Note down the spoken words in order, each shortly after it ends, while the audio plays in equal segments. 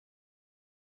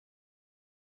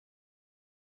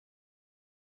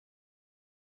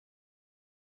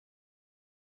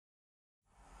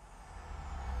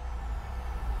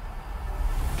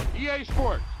EA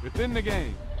Sports, within the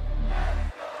game.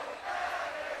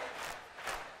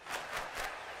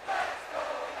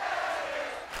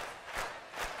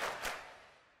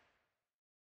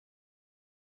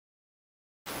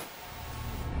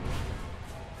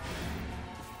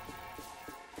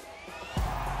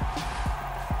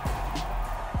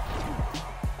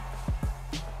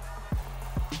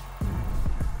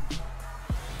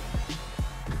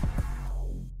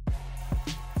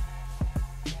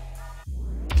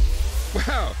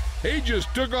 Wow, he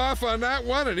just took off on that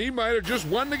one, and he might have just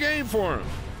won the game for him.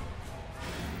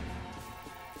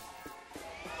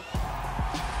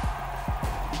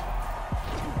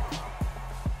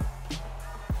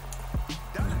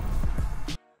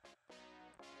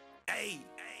 Hey,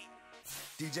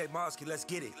 DJ Mosky, let's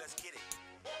get it.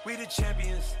 We the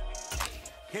champions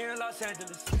here in Los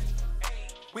Angeles.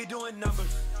 We doing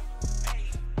numbers.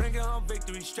 Bringing home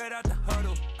victory straight out the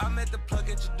huddle. I'm at the plug,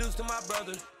 introduced to my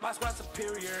brother. My squad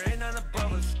superior, ain't none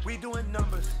above us. We doing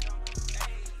numbers.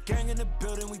 Gang in the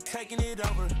building, we taking it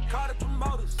over. Call the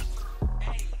promoters.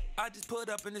 I just put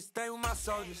up in this thing with my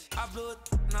soldiers. I blew it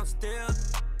and I'm still.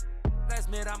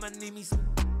 Last minute, I'ma need me some.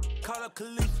 Call up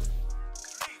Khalifa.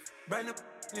 Bring them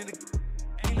in the.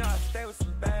 You know I stay with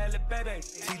some bad little baby.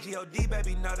 TGOD,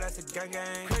 baby, know that's a gang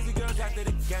gang. Crazy girls after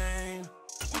the game.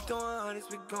 We doing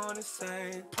honest, we going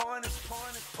insane. Pouring this.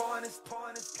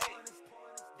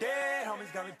 Dead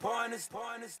homies got me pouring this.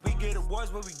 We get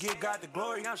awards, but we give God the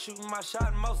glory. I'm shooting my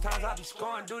shot, and most times I be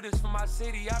scoring. Do this for my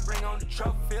city, I bring on the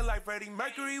trophy. Feel like Freddie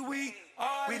Mercury, we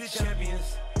the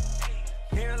champions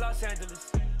here in Los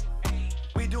Angeles.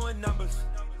 We doing numbers.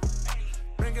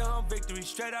 Bringing home victory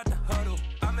straight out the huddle.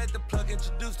 I'm at the plug,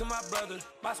 introduced to my brother.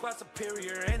 My squad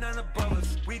superior, ain't none above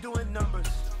us. We doing numbers.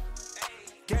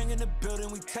 Gang in the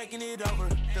building, we taking it over.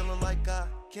 Feeling like I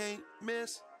can't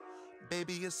miss.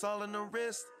 Baby, it's all in the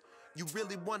wrist. You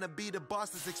really wanna be the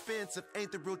boss, it's expensive.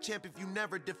 Ain't the real champ if you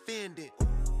never defend it.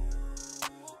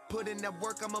 Put in that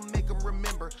work, I'ma make them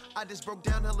remember. I just broke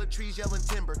down hella trees, yelling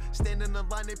timber. Stand in the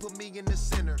line, they put me in the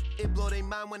center. It blow their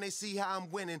mind when they see how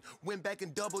I'm winning. Went back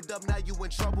and doubled up, now you in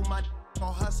trouble. My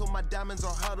all hustle, my diamonds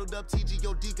are huddled up.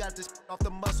 TGOD got this off the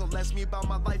muscle. Ask me about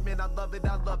my life, man, I love it.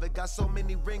 Got so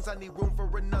many rings, I need room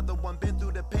for another one. Been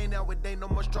through the pain, now it ain't no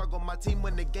more struggle. My team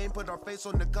win the game, put our face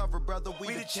on the cover, brother.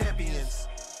 We the champions.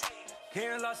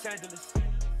 Here in Los Angeles,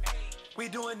 we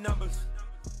doing numbers.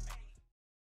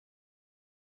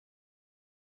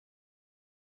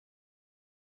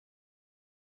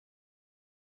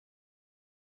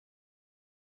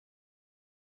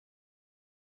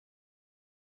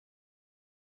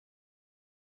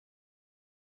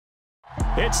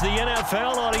 It's the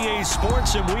NFL on EA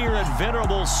Sports, and we are at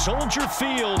venerable Soldier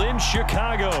Field in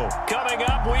Chicago. Coming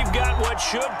up, we've got what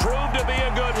should prove to be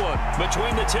a good one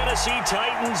between the Tennessee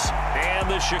Titans and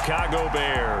the Chicago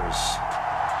Bears.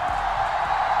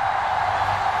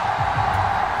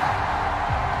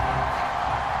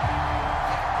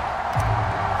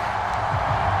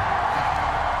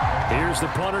 Here's the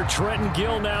punter, Trenton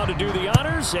Gill, now to do the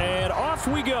honors, and off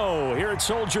we go here at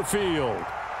Soldier Field.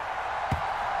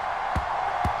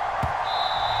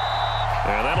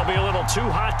 And that'll be a little too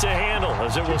hot to handle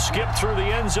as it will skip through the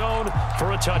end zone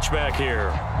for a touchback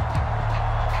here.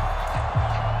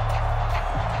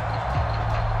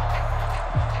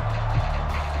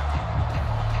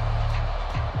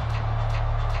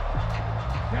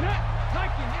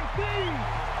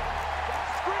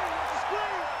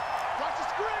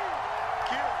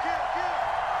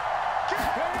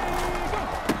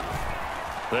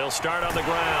 They'll start on the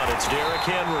ground. It's Derrick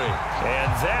Henry.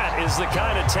 And that is the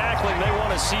kind of tackling they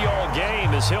want to see all game,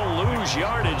 as he'll lose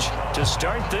yardage to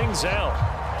start things out.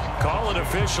 Call it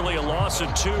officially a loss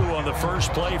of 2 on the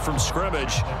first play from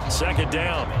scrimmage. Second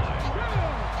down.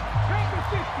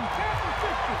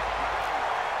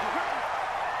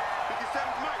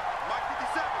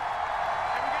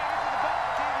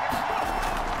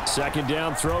 Second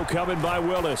down throw coming by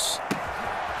Willis.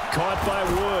 Caught by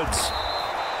Woods.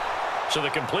 So the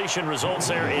completion results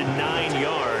there in 9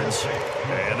 yards.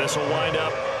 And this will wind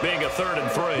up being a 3rd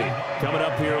and 3. Coming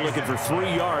up here looking for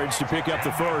 3 yards to pick up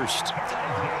the first.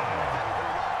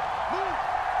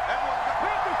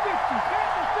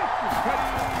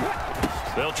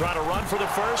 They'll try to run for the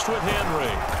first with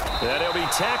Henry. And he'll be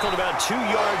tackled about 2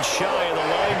 yards shy of the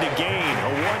line to gain.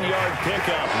 A 1-yard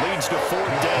pickup leads to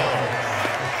 4th down.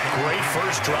 Great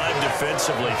first drive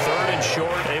defensively. 3rd and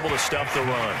short, able to stuff the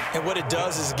run. And what it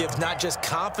does is it gives not just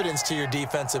confidence to your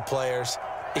defensive players,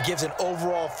 it gives an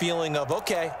overall feeling of,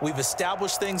 okay, we've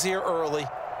established things here early.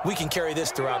 We can carry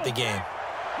this throughout the game.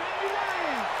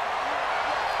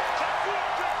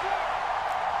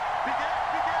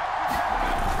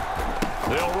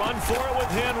 for it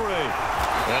with Henry.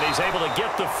 And he's able to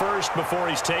get the first before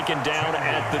he's taken down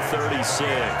at the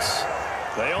 36.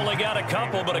 They only got a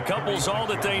couple, but a couple's all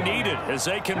that they needed as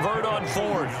they convert on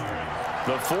fourth.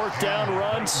 The fourth down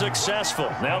run successful.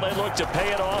 Now they look to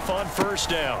pay it off on first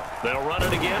down. They'll run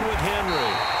it again with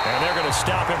Henry. And they're going to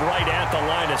stop him right at the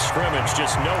line of scrimmage.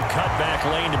 Just no cutback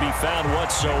lane to be found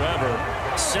whatsoever.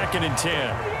 2nd and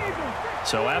 10.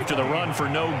 So after the run for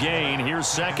no gain, here's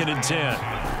 2nd and 10.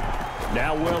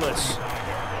 Now Willis.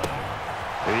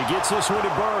 He gets this one to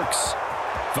Burks.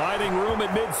 Finding room at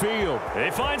midfield. They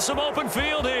find some open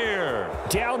field here.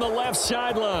 Down the left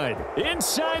sideline.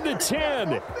 Inside the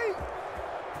 10.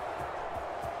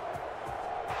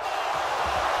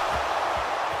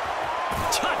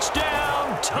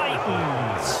 Touchdown,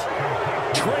 Titans.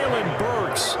 Traylon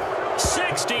Burks,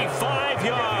 65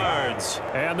 yards.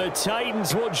 And the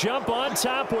Titans will jump on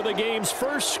top with the game's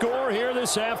first score here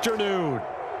this afternoon.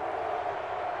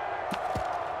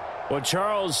 Well,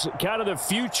 Charles, kind of the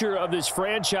future of this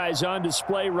franchise on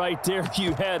display right there.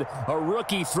 You had a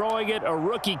rookie throwing it, a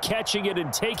rookie catching it,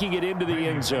 and taking it into the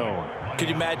end zone. Could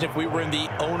you imagine if we were in the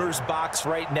owner's box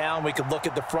right now and we could look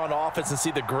at the front office and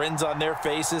see the grins on their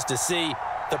faces to see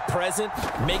the present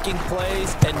making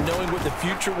plays and knowing what the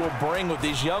future will bring with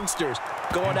these youngsters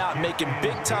going out and making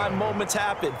big-time moments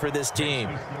happen for this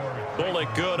team.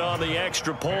 Bullock good on the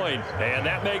extra point, and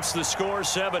that makes the score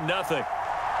 7-0.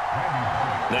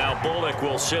 Now Bullock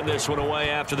will send this one away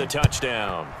after the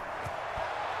touchdown.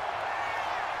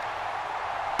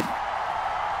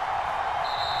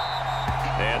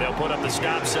 And they'll put up the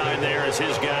stop sign there as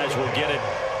his guys will get it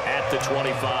at the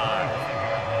 25.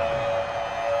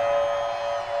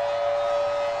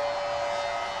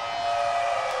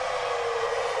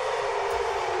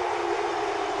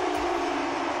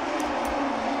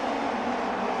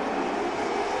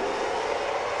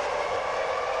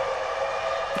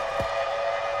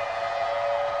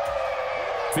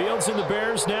 Fields and the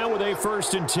Bears now with a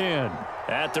 1st and 10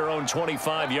 at their own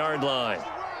 25-yard line.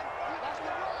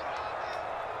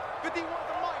 51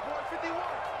 the mic, boy, 51.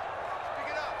 Pick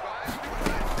it up,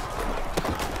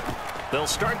 guys. They'll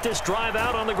start this drive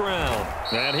out on the ground.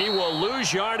 And he will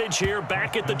lose yardage here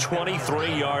back at the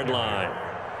 23-yard line.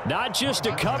 Not just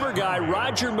a cover guy,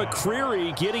 Roger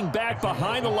McCreary getting back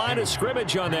behind the line of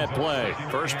scrimmage on that play.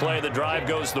 First play of the drive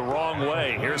goes the wrong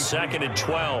way. Here's 2nd and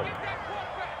 12.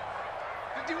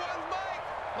 51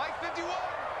 Mike 51.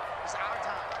 It's our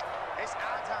time. It's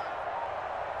our time.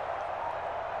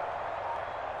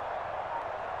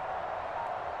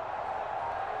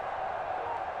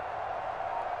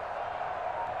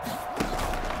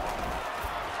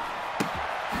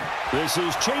 This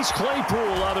is Chase Claypool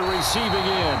on the receiving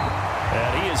end.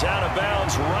 And he is out of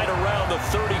bounds right around the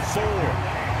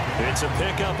 34. It's a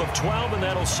pickup of 12, and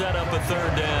that'll set up a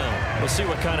 3rd down. We'll see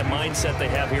what kind of mindset they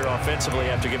have here offensively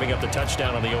after giving up the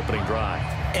touchdown on the opening drive.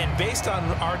 And based on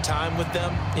our time with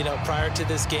them, prior to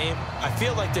this game, I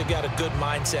feel like they've got a good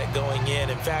mindset going in.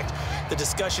 In fact, the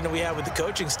discussion that we had with the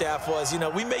coaching staff was,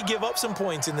 we may give up some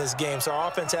points in this game, so our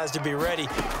offense has to be ready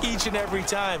each and every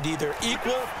time to either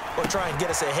equal or try and get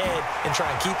us ahead and try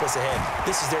and keep us ahead.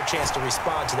 This is their chance to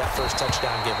respond to that first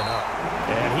touchdown given up.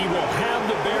 And he will have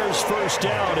the Bears first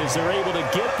down as they're able to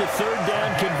get the 3rd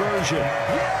down conversion.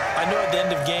 I know at the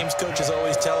end of games, coaches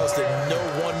always tell us that no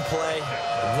one play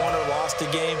won or lost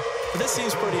a game. But this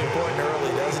seems pretty important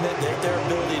early, doesn't it? Their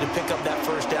ability to pick up that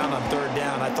first down on 3rd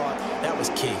down, I thought that was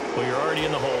key. Well, you're already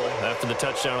in the hole after the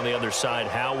touchdown on the other side.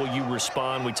 How will you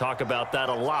respond? We talk about that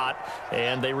a lot,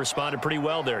 and they responded pretty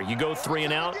well there. You go 3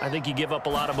 and out, I think you give up a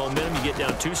lot of momentum. You get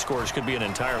down 2 scores, could be an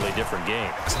entirely different game.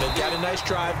 So they've got a nice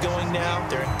drive going now.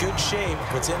 They're in good shape.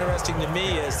 What's interesting to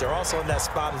me is they're also in that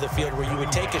spot of the field where you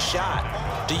would take a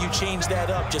shot. Do you change that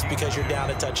up just because you're down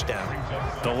a touchdown?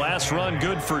 The last run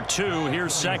good for 2.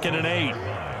 Here's 2nd and 8.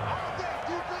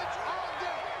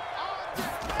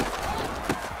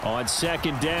 On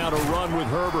 2nd down, a run with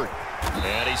Herbert.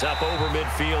 And he's up over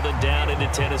midfield and down into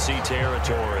Tennessee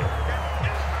territory.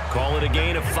 Call it a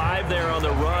gain of 5 there on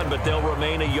the run, but they'll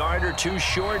remain a yard or 2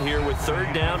 short here with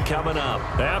 3rd down coming up.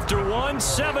 After 1,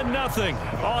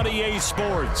 7-0 on EA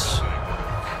Sports.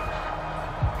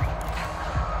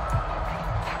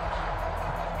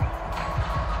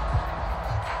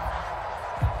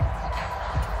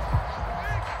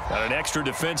 Got an extra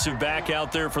defensive back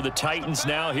out there for the Titans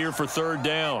now here for 3rd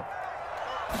down.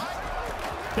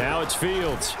 Now it's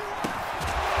Fields.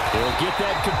 He'll get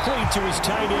that complete to his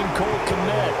tight end, Cole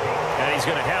Kmet. And he's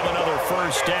going to have another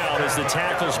first down as the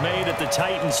tackle's made at the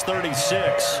Titans'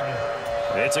 36.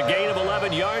 It's a gain of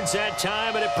 11 yards that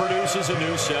time, and it produces a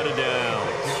new set of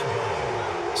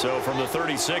downs. So from the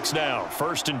 36 now,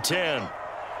 1st and 10.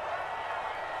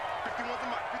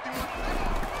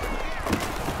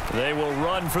 They will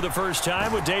run for the first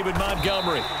time with David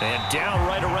Montgomery. And down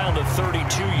right around the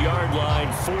 32-yard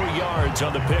line, 4 yards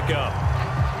on the pickup.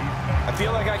 I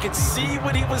feel like I could see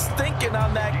what he was thinking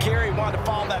on that carry. Wanted to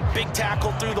follow that big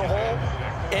tackle through the hole.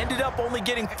 Ended up only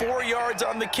getting 4 yards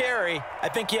on the carry. I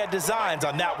think he had designs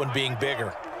on that one being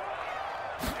bigger.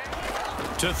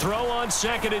 To throw on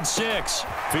 2nd and 6.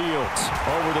 Fields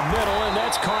over the middle, and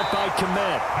that's caught by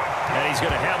Kmet. And he's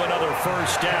going to have another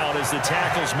first down as the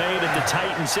tackle's made at the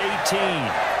Titans' 18.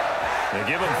 They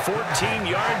give him 14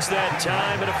 yards that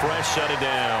time and a fresh set of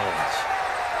downs.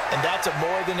 And that's a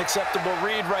more than acceptable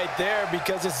read right there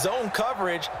because it's zone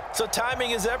coverage, so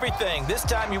timing is everything. This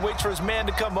time he waits for his man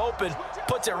to come open,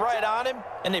 puts it right on him,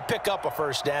 and they pick up a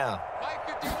first down.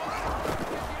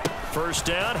 First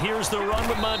down, here's the run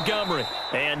with Montgomery.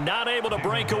 And not able to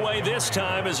break away this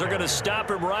time as they're going to stop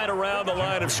him right around the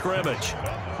line of scrimmage.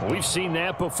 We've seen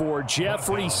that before.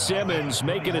 Jeffrey Simmons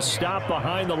making a stop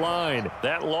behind the line.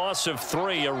 That loss of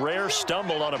 3, a rare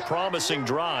stumble on a promising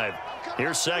drive.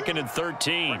 Here's 2nd and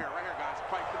 13. Right here, guys.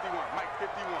 Mike 51. Mike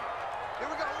 51. Here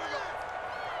we go.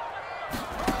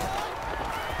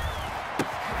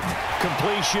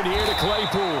 Completion here to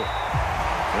Claypool.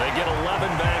 They get 11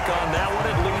 back on that one.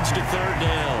 It leads to 3rd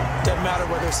down. Doesn't matter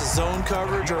whether it's a zone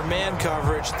coverage or man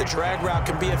coverage. The drag route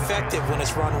can be effective when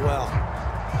it's run well.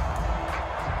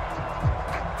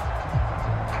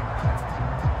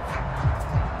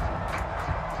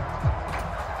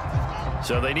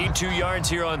 So they need 2 yards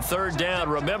here on 3rd down.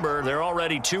 Remember, they're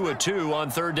already 2 of 2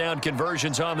 on 3rd down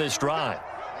conversions on this drive.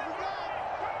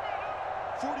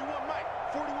 41 Mike.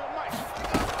 41 Mike.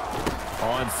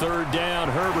 On 3rd down,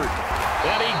 Herbert.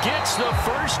 And he gets the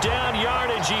first down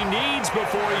yardage he needs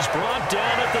before he's brought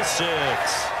down at the 6.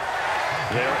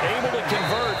 They're able to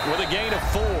convert with a gain of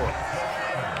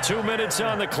 4. 2 minutes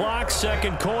on the clock,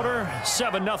 2nd quarter,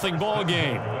 7-0 ball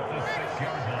game.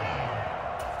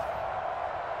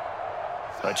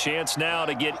 A chance now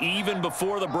to get even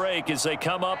before the break as they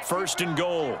come up 1st and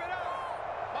goal.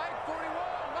 Mike 41.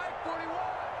 Mike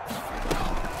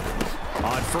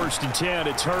 41. On 1st and 10,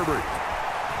 it's Herbert.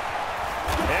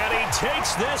 And he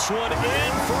takes this one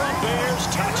in for a Bears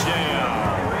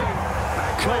touchdown.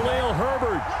 Khalil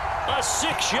Herbert, a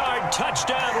 6-yard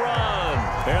touchdown run.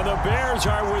 And the Bears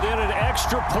are within an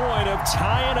extra point of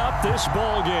tying up this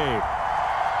ball game.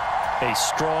 A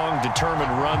strong,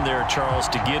 determined run there, Charles,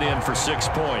 to get in for 6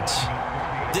 points.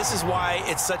 This is why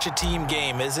it's such a team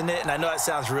game, isn't it? And I know it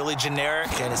sounds really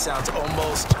generic and it sounds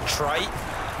almost trite,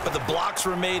 but the blocks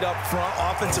were made up front.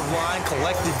 Offensive line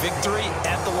collected victory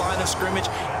at the line of scrimmage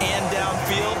and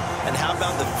downfield. And how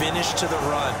about the finish to the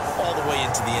run all the way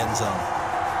into the end zone?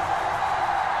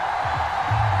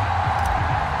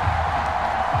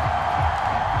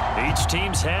 Each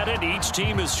team's had it. Each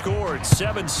team has scored.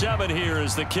 7-7 here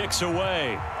as the kick's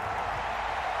away.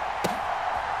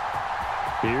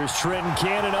 Here's Trenton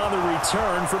Cannon on the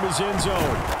return from his end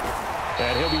zone.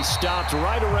 And he'll be stopped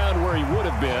right around where he would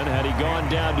have been had he gone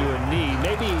down to a knee,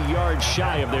 maybe a yard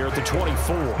shy of there at the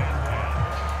 24.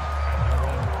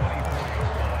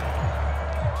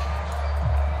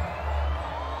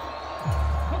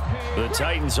 The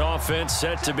Titans offense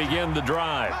set to begin the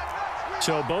drive.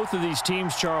 So both of these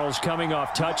teams, Charles, coming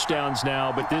off touchdowns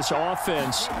now, but this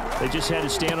offense, they just had to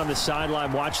stand on the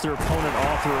sideline, watch their opponent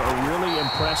offer a really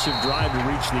impressive drive to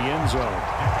reach the end zone.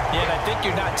 Yeah, and I think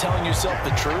you're not telling yourself the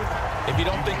truth if you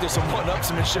don't think there's some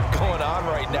one-upsmanship going on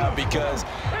right now, because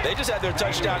they just had their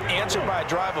touchdown answered by a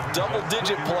drive of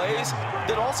double-digit plays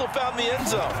that also found the end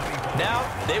zone. Now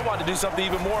they want to do something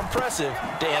even more impressive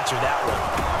to answer that one.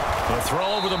 The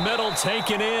throw over the middle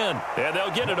taken in, and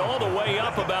they'll get it all the way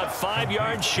up about 5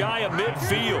 yards shy of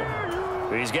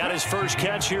midfield. He's got his first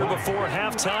catch here before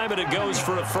halftime, and it goes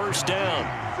for a first down.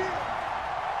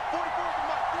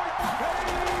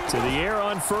 To the air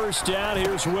on first down,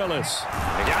 here's Willis.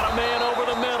 They got a man over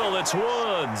the middle, it's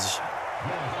Woods.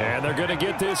 And they're going to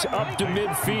get this up to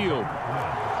midfield.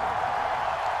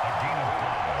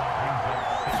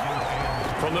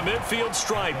 From the midfield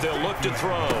stripe, they'll look to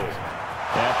throw.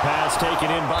 That pass taken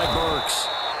in by Burks.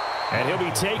 And he'll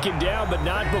be taken down, but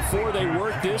not before they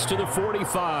work this to the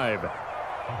 45.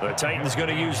 The Titans going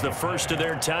to use the first of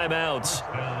their timeouts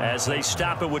as they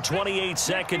stop it with 28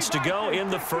 seconds to go in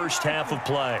the first half of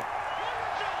play.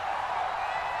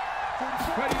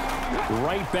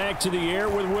 Right back to the air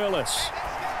with Willis.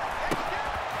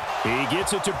 He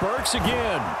gets it to Burks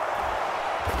again.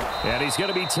 And he's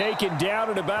going to be taken down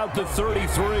at about the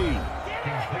 33.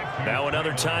 Now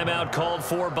another timeout called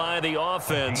for by the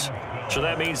offense. So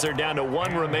that means they're down to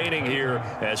 1 remaining here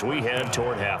as we head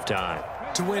toward halftime.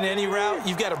 To win any route,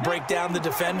 you've got to break down the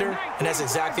defender, and that's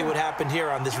exactly what happened here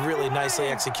on this really nicely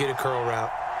executed curl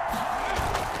route.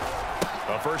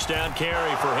 A first down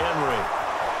carry for Henry.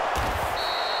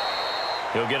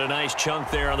 He'll get a nice chunk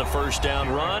there on the first down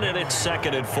run, and it's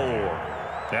 2nd and 4.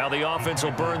 Now the offense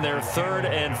will burn their 3rd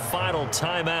and final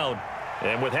timeout.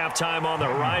 And with halftime on the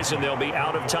horizon, they'll be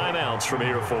out of timeouts from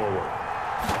here forward.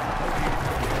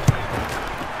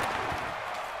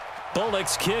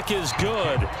 Bullock's kick is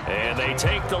good, and they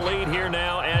take the lead here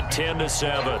now at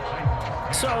 10-7.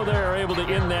 So they're able to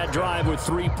end that drive with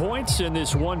 3 points in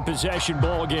this one-possession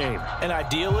ball game. And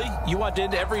ideally, you want to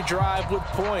end every drive with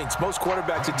points. Most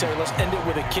quarterbacks would tell you, let's end it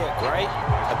with a kick, right?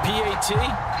 A PAT,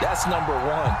 that's number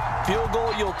 1. Field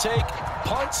goal you'll take.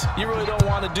 Punts, you really don't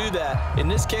want to do that. In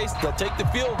this case, they'll take the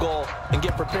field goal and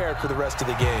get prepared for the rest of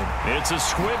the game. It's a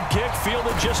squib kick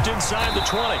fielded just inside the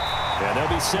 20. And they'll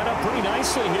be set up pretty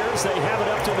nicely here as they have it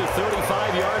up to the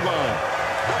 35-yard line.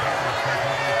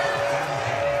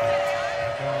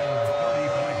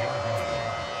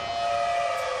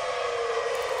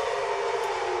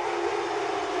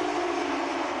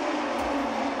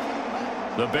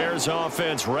 The Bears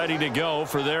offense ready to go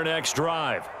for their next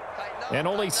drive. And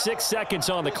only 6 seconds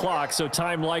on the clock, so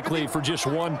time likely for just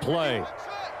one play.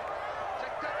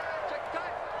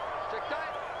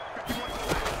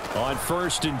 On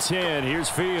 1st and 10, here's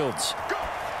Fields.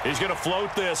 He's going to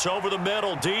float this over the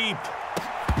middle, deep.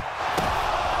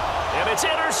 And it's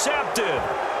intercepted.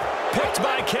 Picked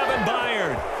by Kevin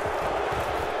Byard.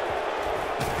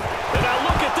 And now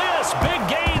look at this. Big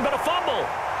gain, but a fumble.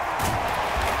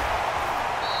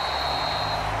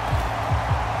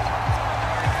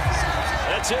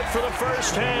 That's it for the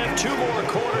first half. 2 more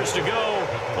quarters to go.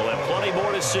 We'll have plenty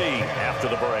more to see after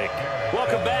the break.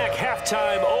 Welcome back.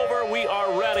 Halftime over. We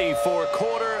are ready for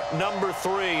quarter number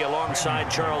 3. Alongside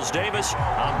Charles Davis,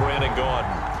 I'm Brandon Gordon.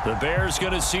 The Bears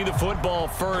going to see the football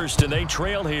first, and they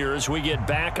trail here as we get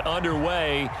back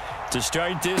underway to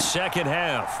start this second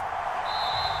half.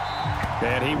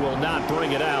 And he will not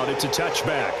bring it out. It's a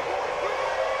touchback.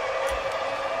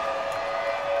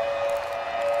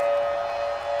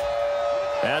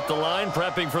 At the line,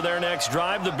 prepping for their next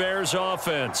drive, the Bears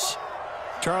offense.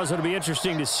 Charles, it'll be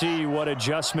interesting to see what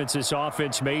adjustments this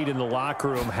offense made in the locker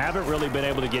room. Haven't really been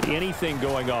able to get anything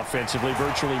going offensively,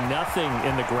 virtually nothing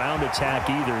in the ground attack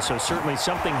either. So certainly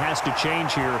something has to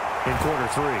change here in quarter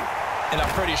 3. And I'm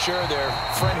pretty sure their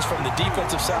friends from the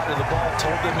defensive side of the ball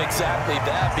told them exactly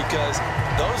that, because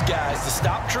those guys, the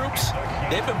stop troops,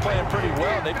 they've been playing pretty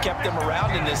well. They've kept them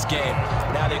around in this game.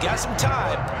 Now they got some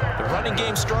time. The running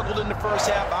game struggled in the first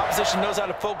half. Opposition knows how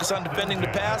to focus on defending the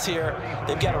pass here.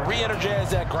 They've got to re-energize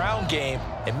that ground game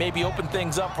and maybe open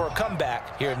things up for a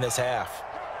comeback here in this half.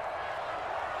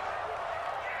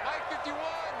 Mike 51,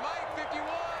 Mike 51.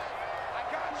 I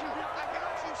got you,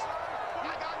 son.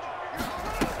 I got you.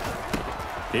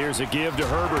 Here's a give to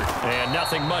Herbert, and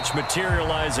nothing much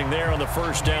materializing there on the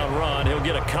first down run. He'll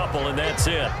get a couple, and that's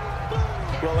it.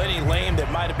 Well, any lane that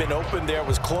might have been open there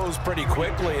was closed pretty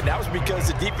quickly, and that was because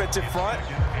the defensive front,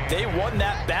 they won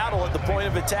that battle at the point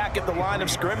of attack at the line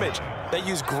of scrimmage. They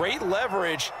used great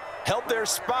leverage, held their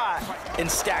spot,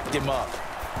 and stacked him up.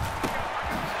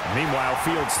 Meanwhile,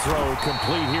 Fields' throw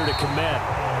complete here to Kmet.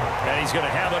 And he's going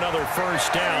to have another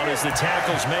first down as the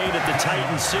tackle's made at the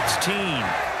Titans' 16.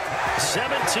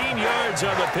 17 yards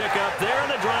on the pickup there, and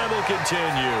the drive will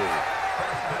continue.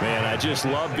 Man, I just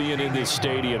love being in this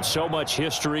stadium. So much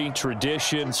history,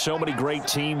 tradition, so many great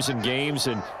teams and games,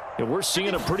 and we're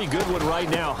seeing a pretty good one right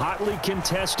now, hotly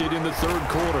contested in the 3rd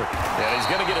quarter. And he's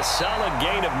going to get a solid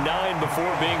gain of 9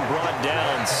 before being brought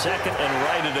down, 2nd and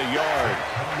right at a yard.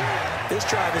 This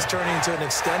drive is turning into an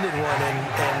extended one,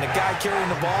 and the guy carrying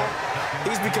the ball,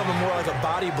 he's becoming more like a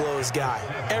body blows guy.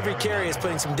 Every carry is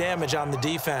putting some damage on the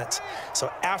defense.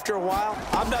 So after a while,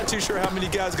 I'm not too sure how many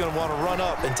guys are going to want to run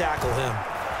up and tackle him.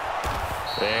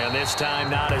 And this time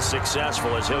not as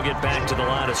successful as he'll get back to the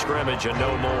line of scrimmage and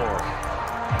no more.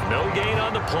 No gain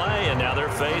on the play, and now they're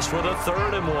faced with a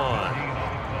 3rd and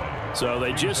 1. So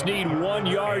they just need 1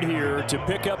 yard here to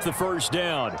pick up the first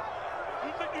down.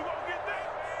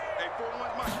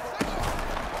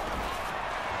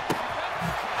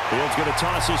 Fields going to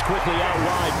toss this quickly out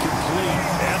wide, complete.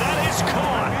 And that is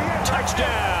caught.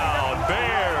 Touchdown,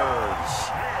 Bears.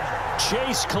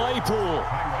 Chase Claypool,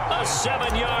 a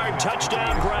 7-yard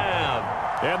touchdown grab.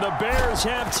 And the Bears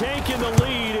have taken the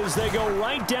lead as they go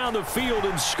right down the field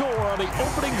and score on the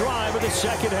opening drive of the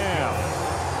second half.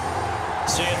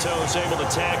 Santos able to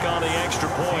tack on the extra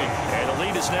point, and the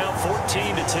lead is now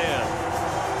 14-10.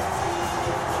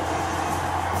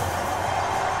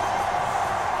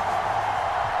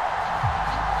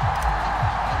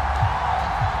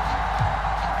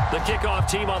 kickoff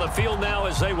team on the field now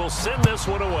as they will send this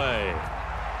one away.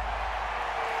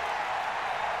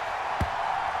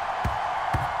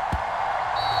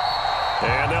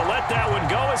 And they'll let that one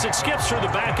go as it skips through the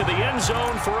back of the end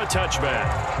zone for a touchback.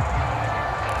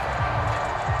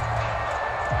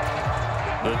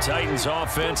 The Titans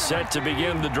offense set to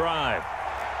begin the drive.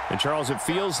 And, Charles, it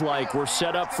feels like we're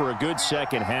set up for a good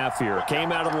second half here.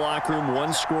 Came out of the locker room,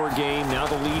 one-score game. Now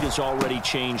the lead has already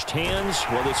changed hands.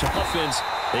 Well, this offense,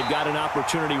 they've got an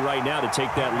opportunity right now to take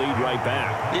that lead right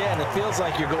back. Yeah, and it feels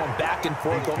like you're going back and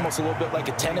forth almost a little bit like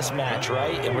a tennis match,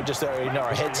 right? And we're just,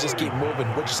 our heads just keep moving.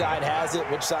 Which side has it?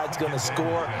 Which side's going to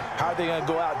score? How are they going to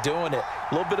go out doing it?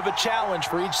 A little bit of a challenge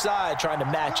for each side trying to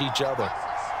match each other.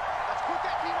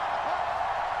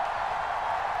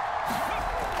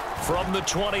 From the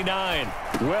 29,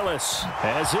 Willis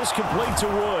has this complete to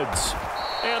Woods.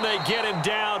 And they get him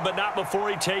down, but not before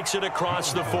he takes it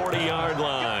across the 40-yard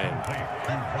line.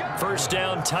 First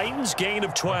down, Titans, gain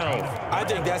of 12. I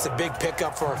think that's a big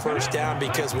pickup for a first down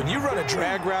because when you run a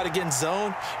drag route against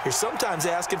zone, you're sometimes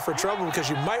asking for trouble because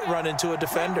you might run into a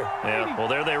defender. Yeah, well,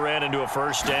 there they ran into a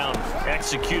first down,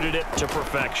 executed it to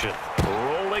perfection.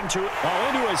 Rolling to it.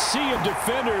 Into a sea of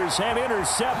defenders and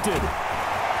intercepted.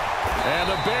 And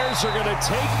the Bears are going to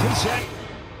take possession.